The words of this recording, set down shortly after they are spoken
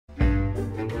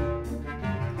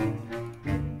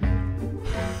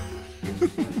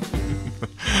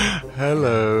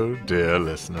Hello, dear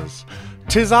listeners.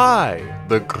 'Tis I,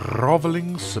 the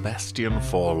grovelling Sebastian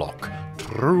Forelock,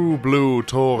 true blue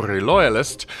Tory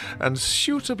loyalist, and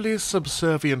suitably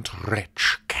subservient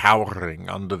wretch cowering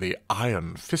under the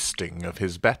iron fisting of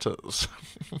his betters.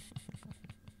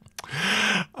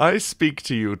 I speak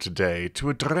to you today to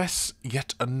address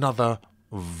yet another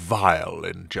vile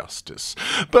injustice,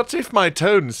 but if my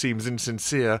tone seems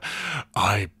insincere,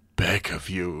 I beg of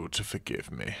you to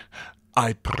forgive me.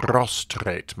 I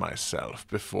prostrate myself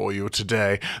before you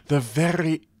today, the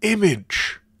very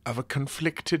image of a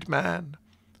conflicted man,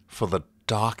 for the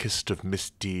darkest of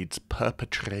misdeeds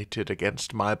perpetrated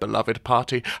against my beloved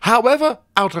party, however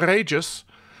outrageous,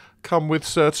 come with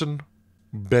certain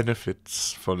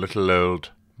benefits for little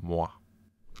old moi.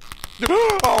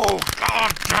 Oh,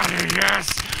 God, Daddy, yes!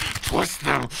 Twist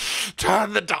them!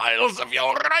 Turn the dials of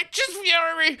your righteous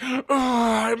fury! Oh,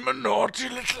 I'm a naughty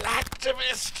little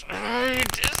activist! I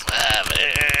deserve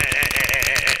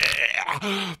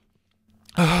it!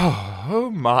 Oh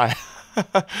my!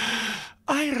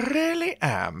 I really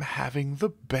am having the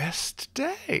best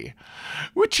day.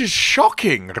 Which is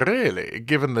shocking, really,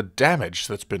 given the damage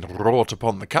that's been wrought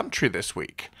upon the country this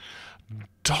week.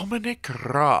 Dominic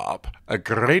Raab, a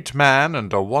great man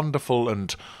and a wonderful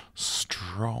and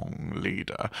strong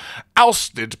leader,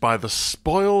 ousted by the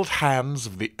spoiled hands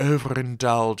of the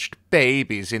overindulged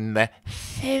babies in the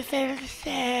civil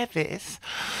service.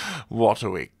 What are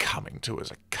we coming to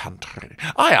as a country?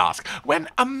 I ask, when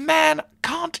a man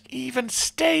can't even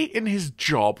stay in his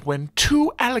job when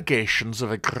 2 allegations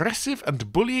of aggressive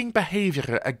and bullying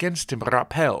behaviour against him are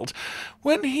upheld,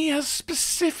 when he has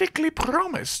specifically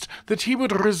promised that he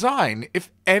would resign if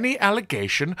any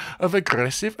allegation of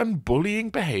aggressive and bullying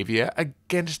behaviour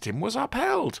against him was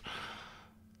upheld.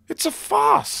 It's a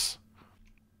farce.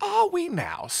 Are we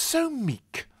now so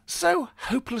meek, so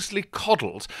hopelessly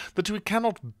coddled, that we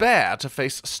cannot bear to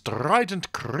face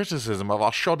strident criticism of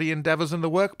our shoddy endeavours in the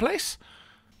workplace?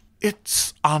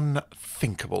 It's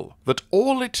unthinkable that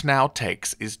all it now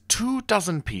takes is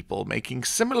 24 people making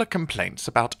similar complaints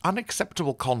about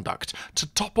unacceptable conduct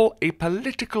to topple a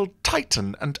political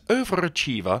titan and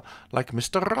overachiever like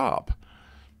Mr. Raab.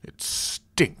 It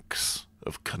stinks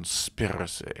of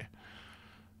conspiracy.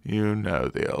 You know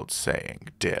the old saying,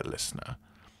 dear listener.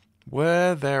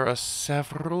 Where there are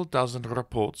several dozen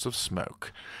reports of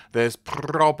smoke, there's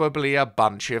probably a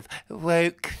bunch of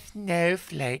woke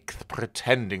snowflakes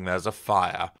pretending there's a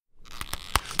fire.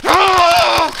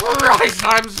 Oh, Christ,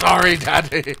 I'm sorry,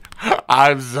 Daddy.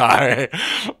 I'm sorry.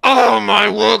 Oh, my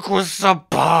work was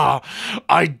subpar.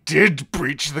 I did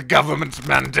breach the government's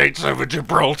mandates over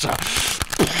Gibraltar.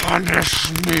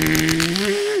 Punish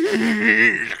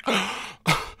me.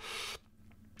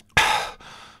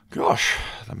 Gosh,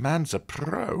 the man's a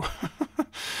pro.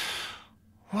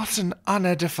 What an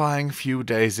unedifying few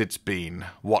days it's been,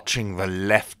 watching the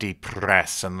lefty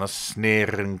press and the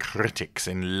sneering critics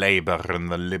in Labour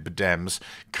and the Lib Dems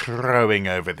crowing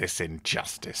over this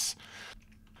injustice.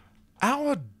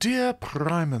 Our dear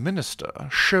Prime Minister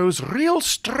shows real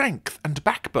strength and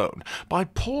backbone by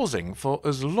pausing for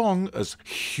as long as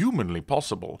humanly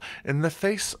possible in the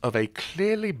face of a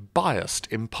clearly biased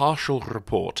impartial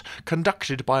report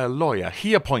conducted by a lawyer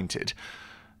he appointed,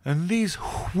 and these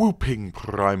whooping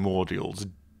primordials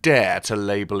dare to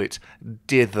label it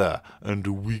dither and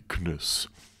weakness.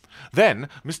 Then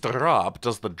Mr. Raab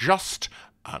does the just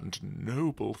and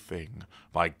noble thing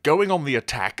by going on the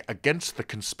attack against the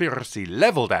conspiracy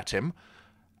levelled at him,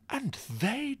 and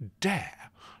they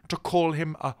dare to call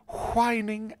him a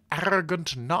whining,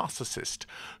 arrogant narcissist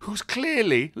who's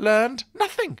clearly learned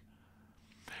nothing.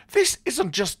 This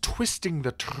isn't just twisting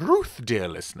the truth, dear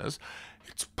listeners,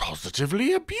 it's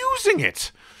positively abusing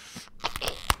it.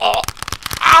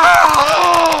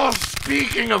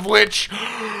 Speaking of which,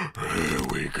 here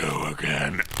we go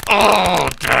again. Oh,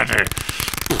 Daddy,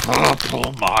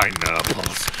 purple my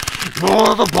nipples.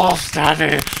 You're the boss,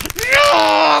 Daddy.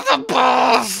 You're the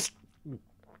boss.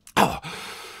 Oh,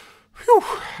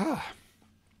 phew.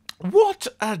 What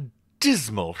a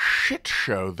dismal shit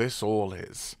show this all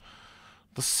is.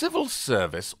 The civil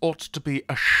service ought to be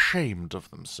ashamed of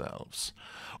themselves.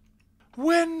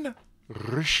 When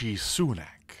Rishi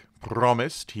Sunak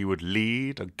promised he would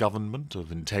lead a government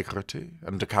of integrity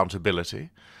and accountability,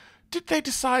 did they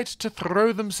decide to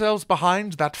throw themselves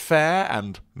behind that fair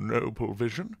and noble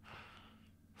vision?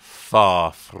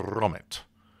 Far from it.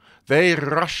 They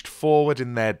rushed forward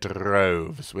in their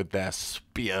droves with their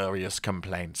spurious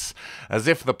complaints, as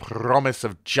if the promise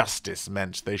of justice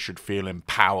meant they should feel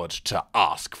empowered to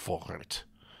ask for it.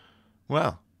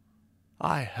 Well,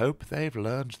 I hope they've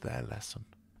learned their lesson.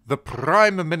 The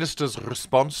Prime Minister's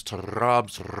response to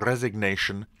Raab's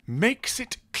resignation makes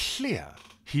it clear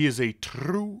he is a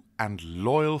true and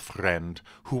loyal friend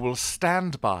who will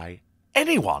stand by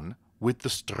anyone with the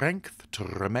strength to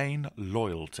remain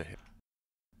loyal to him.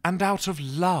 And out of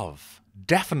love,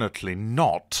 definitely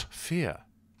not fear.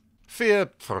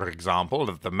 Fear, for example,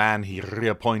 that the man he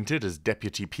reappointed as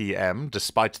Deputy PM,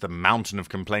 despite the mountain of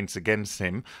complaints against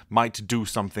him, might do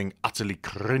something utterly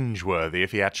cringeworthy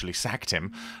if he actually sacked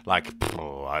him, like,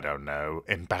 I don't know,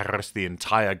 embarrass the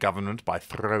entire government by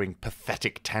throwing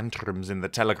pathetic tantrums in the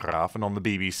Telegraph and on the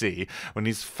BBC when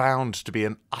he's found to be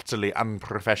an utterly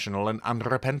unprofessional and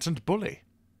unrepentant bully.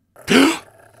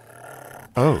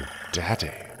 Oh,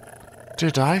 Daddy,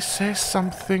 did I say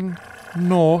something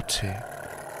naughty?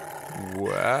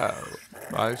 Well,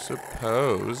 I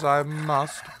suppose I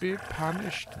must be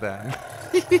punished then.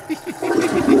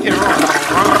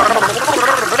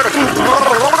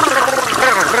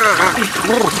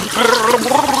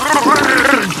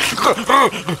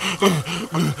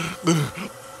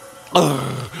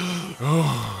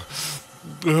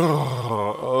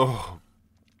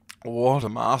 What a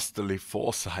masterly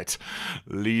foresight,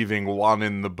 leaving one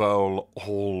in the bowl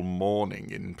all morning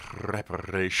in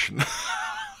preparation.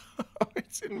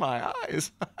 It's in my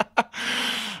eyes.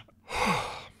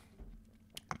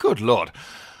 Good Lord.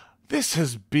 This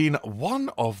has been one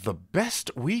of the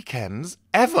best weekends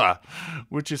ever,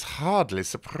 which is hardly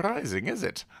surprising, is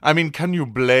it? I mean, can you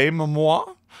blame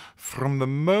moi? From the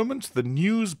moment the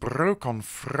news broke on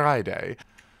Friday,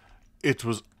 it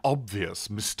was obvious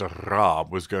Mr.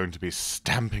 Raab was going to be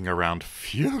stamping around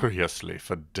furiously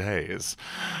for days,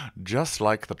 just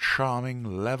like the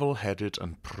charming, level-headed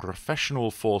and professional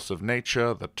force of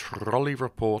nature the trolley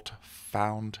report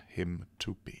found him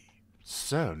to be.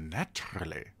 So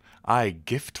naturally, I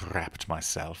gift-wrapped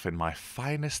myself in my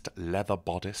finest leather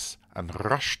bodice and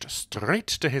rushed straight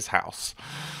to his house.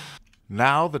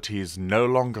 Now that he's no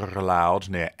longer allowed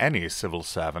near any civil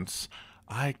servants,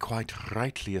 I quite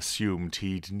rightly assumed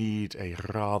he'd need a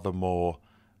rather more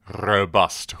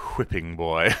robust whipping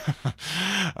boy,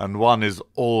 and one is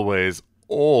always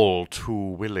all too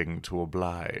willing to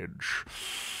oblige.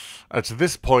 At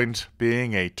this point,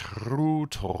 being a true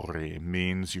Tory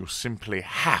means you simply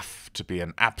have to be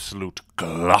an absolute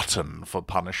glutton for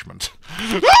punishment.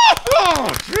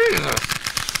 Oh, Jesus!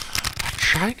 A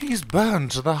Chinese burn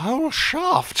to the whole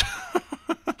shaft!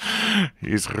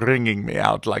 He's wringing me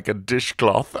out like a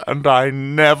dishcloth, and I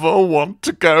never want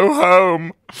to go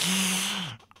home.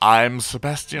 I'm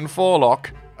Sebastian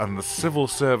Forelock, and the civil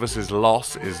service's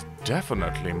loss is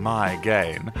definitely my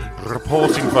gain.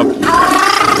 Reporting for...